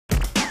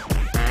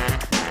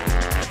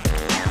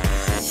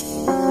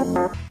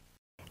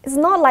It's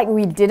not like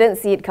we didn't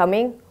see it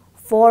coming.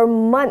 For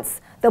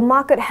months, the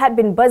market had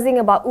been buzzing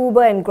about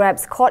Uber and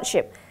Grab's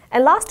courtship.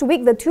 And last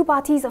week, the two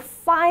parties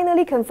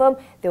finally confirmed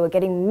they were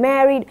getting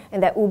married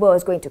and that Uber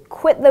was going to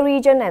quit the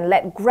region and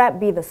let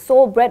Grab be the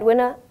sole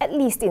breadwinner, at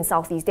least in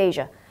Southeast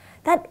Asia.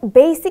 That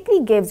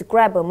basically gives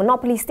Grab a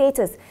monopoly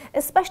status,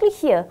 especially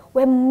here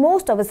where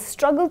most of us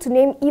struggle to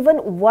name even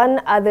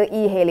one other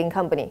e-hailing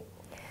company.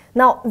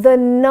 Now, the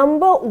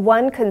number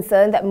one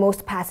concern that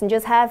most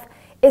passengers have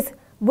is,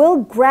 will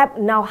Grab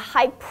now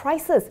hike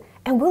prices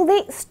and will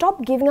they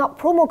stop giving out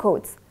promo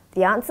codes?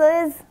 The answer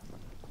is...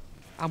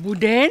 Abu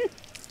Den?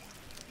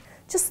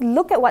 Just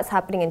look at what's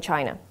happening in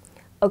China.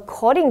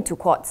 According to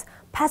Quartz,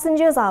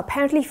 passengers are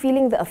apparently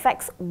feeling the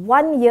effects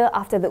 1 year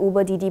after the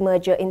Uber-Didi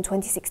merger in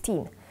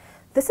 2016.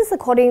 This is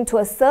according to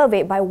a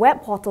survey by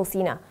web portal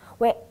Sina,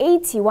 where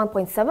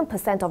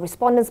 81.7% of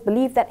respondents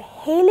believe that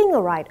hailing a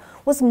ride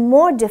was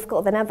more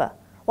difficult than ever,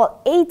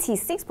 while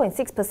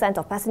 86.6%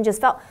 of passengers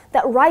felt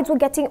that rides were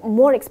getting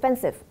more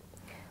expensive.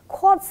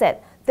 Quartz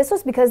said this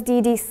was because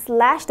Didi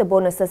slashed the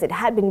bonuses it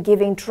had been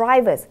giving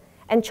drivers,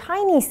 and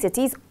Chinese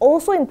cities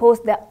also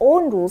imposed their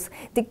own rules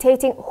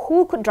dictating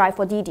who could drive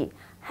for Didi,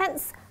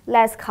 hence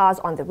less cars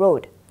on the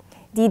road.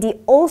 Didi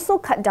also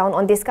cut down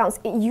on discounts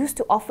it used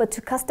to offer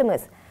to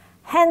customers,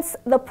 hence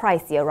the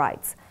pricier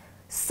rides.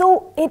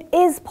 So it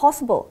is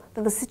possible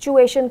that the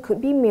situation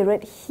could be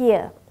mirrored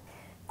here.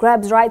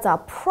 Grab's rides are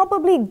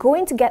probably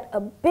going to get a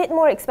bit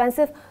more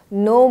expensive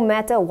no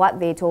matter what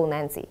they told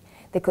Nancy.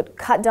 They could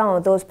cut down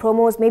on those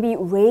promos, maybe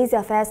raise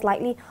their fares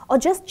slightly, or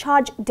just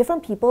charge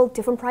different people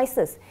different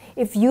prices.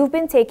 If you've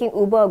been taking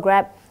Uber or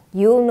Grab,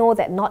 you'll know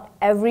that not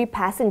every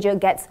passenger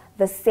gets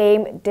the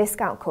same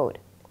discount code.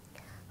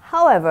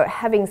 However,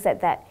 having said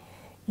that,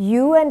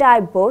 you and I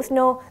both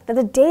know that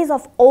the days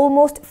of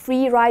almost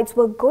free rides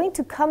were going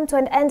to come to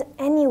an end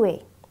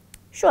anyway.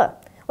 Sure,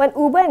 when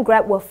Uber and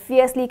Grab were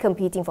fiercely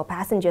competing for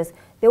passengers,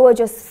 they were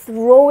just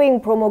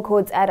throwing promo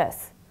codes at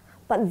us.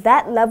 But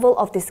that level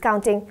of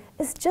discounting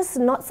is just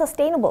not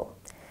sustainable.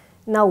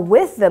 Now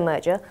with the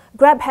merger,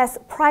 Grab has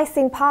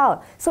pricing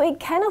power, so it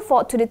can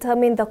afford to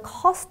determine the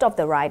cost of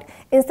the ride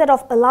instead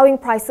of allowing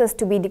prices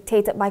to be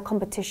dictated by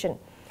competition.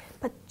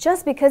 But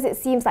just because it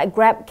seems like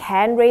Grab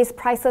can raise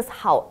prices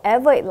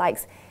however it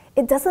likes,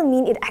 it doesn't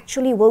mean it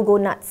actually will go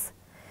nuts.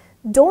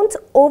 Don't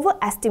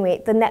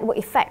overestimate the network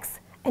effects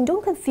and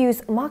don't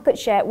confuse market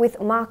share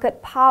with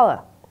market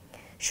power.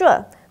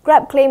 Sure,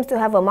 Grab claims to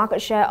have a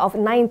market share of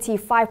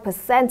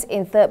 95%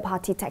 in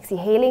third-party taxi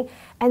hailing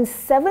and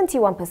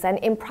 71%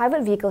 in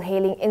private vehicle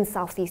hailing in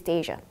Southeast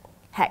Asia.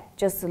 Heck,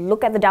 just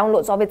look at the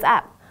downloads of its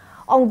app.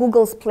 On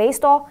Google's Play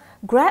Store,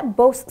 Grab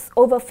boasts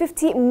over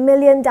 50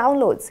 million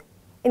downloads.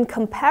 In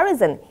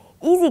comparison,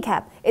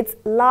 EasyCab, its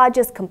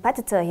largest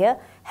competitor here,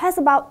 has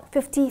about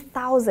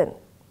 50,000.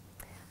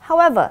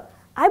 However,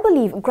 I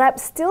believe Grab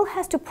still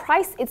has to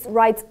price its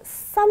rides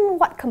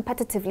somewhat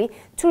competitively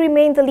to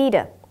remain the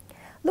leader.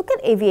 Look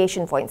at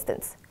aviation, for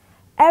instance.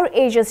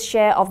 AirAsia's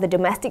share of the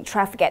domestic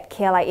traffic at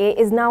KLIA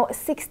is now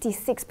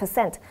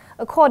 66%,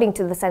 according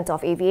to the Centre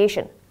of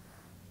Aviation.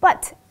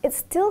 But it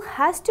still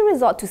has to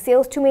resort to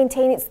sales to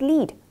maintain its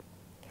lead.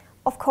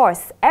 Of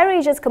course,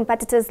 AirAsia's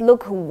competitors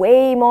look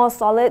way more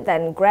solid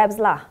than Grab's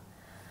lah.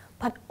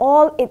 But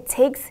all it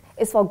takes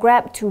is for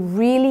Grab to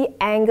really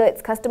anger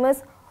its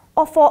customers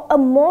or for a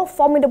more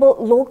formidable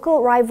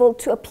local rival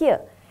to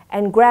appear,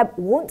 and Grab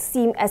won't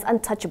seem as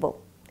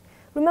untouchable.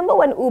 Remember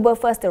when Uber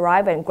first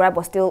arrived and Grab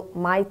was still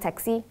My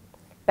Taxi?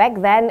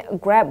 Back then,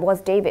 Grab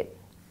was David.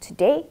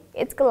 Today,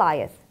 it's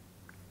Goliath.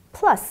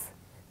 Plus,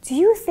 do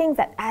you think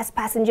that as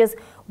passengers,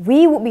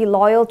 we would be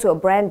loyal to a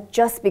brand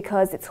just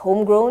because it's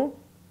homegrown?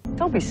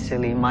 Don't be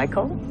silly,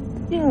 Michael.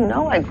 You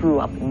know I grew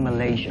up in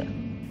Malaysia.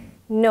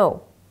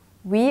 No,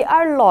 we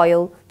are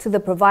loyal to the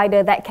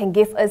provider that can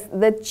give us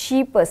the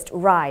cheapest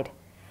ride.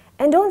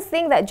 And don't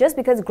think that just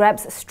because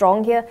Grab's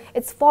strong here,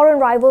 its foreign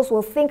rivals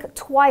will think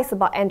twice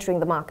about entering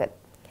the market.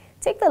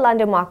 Take the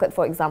London market,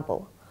 for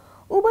example.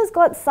 Uber's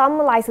got some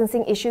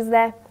licensing issues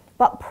there,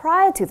 but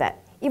prior to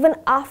that, even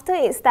after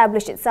it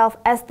established itself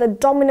as the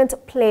dominant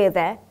player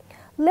there,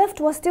 Lyft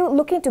was still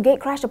looking to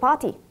gatecrash the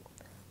party.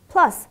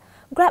 Plus,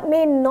 Grab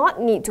may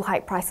not need to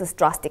hike prices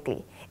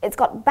drastically. It's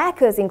got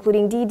backers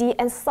including Didi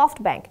and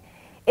SoftBank.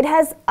 It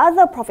has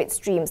other profit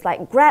streams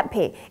like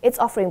GrabPay. It's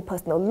offering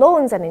personal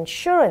loans and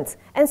insurance,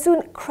 and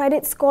soon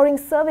credit scoring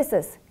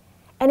services.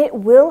 And it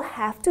will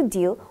have to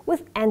deal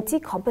with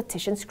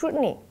anti-competition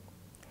scrutiny.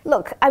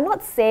 Look, I'm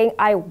not saying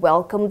I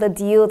welcome the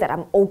deal, that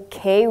I'm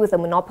okay with a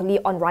monopoly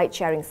on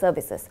ride-sharing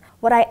services.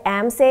 What I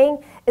am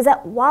saying is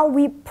that while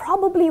we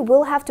probably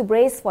will have to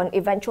brace for an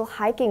eventual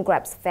hike in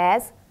Grab's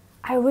fares,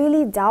 I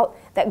really doubt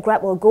that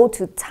Grab will go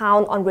to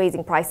town on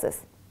raising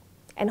prices.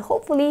 And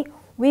hopefully,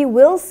 we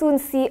will soon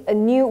see a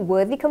new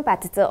worthy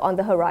competitor on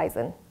the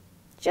horizon.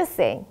 Just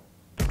saying.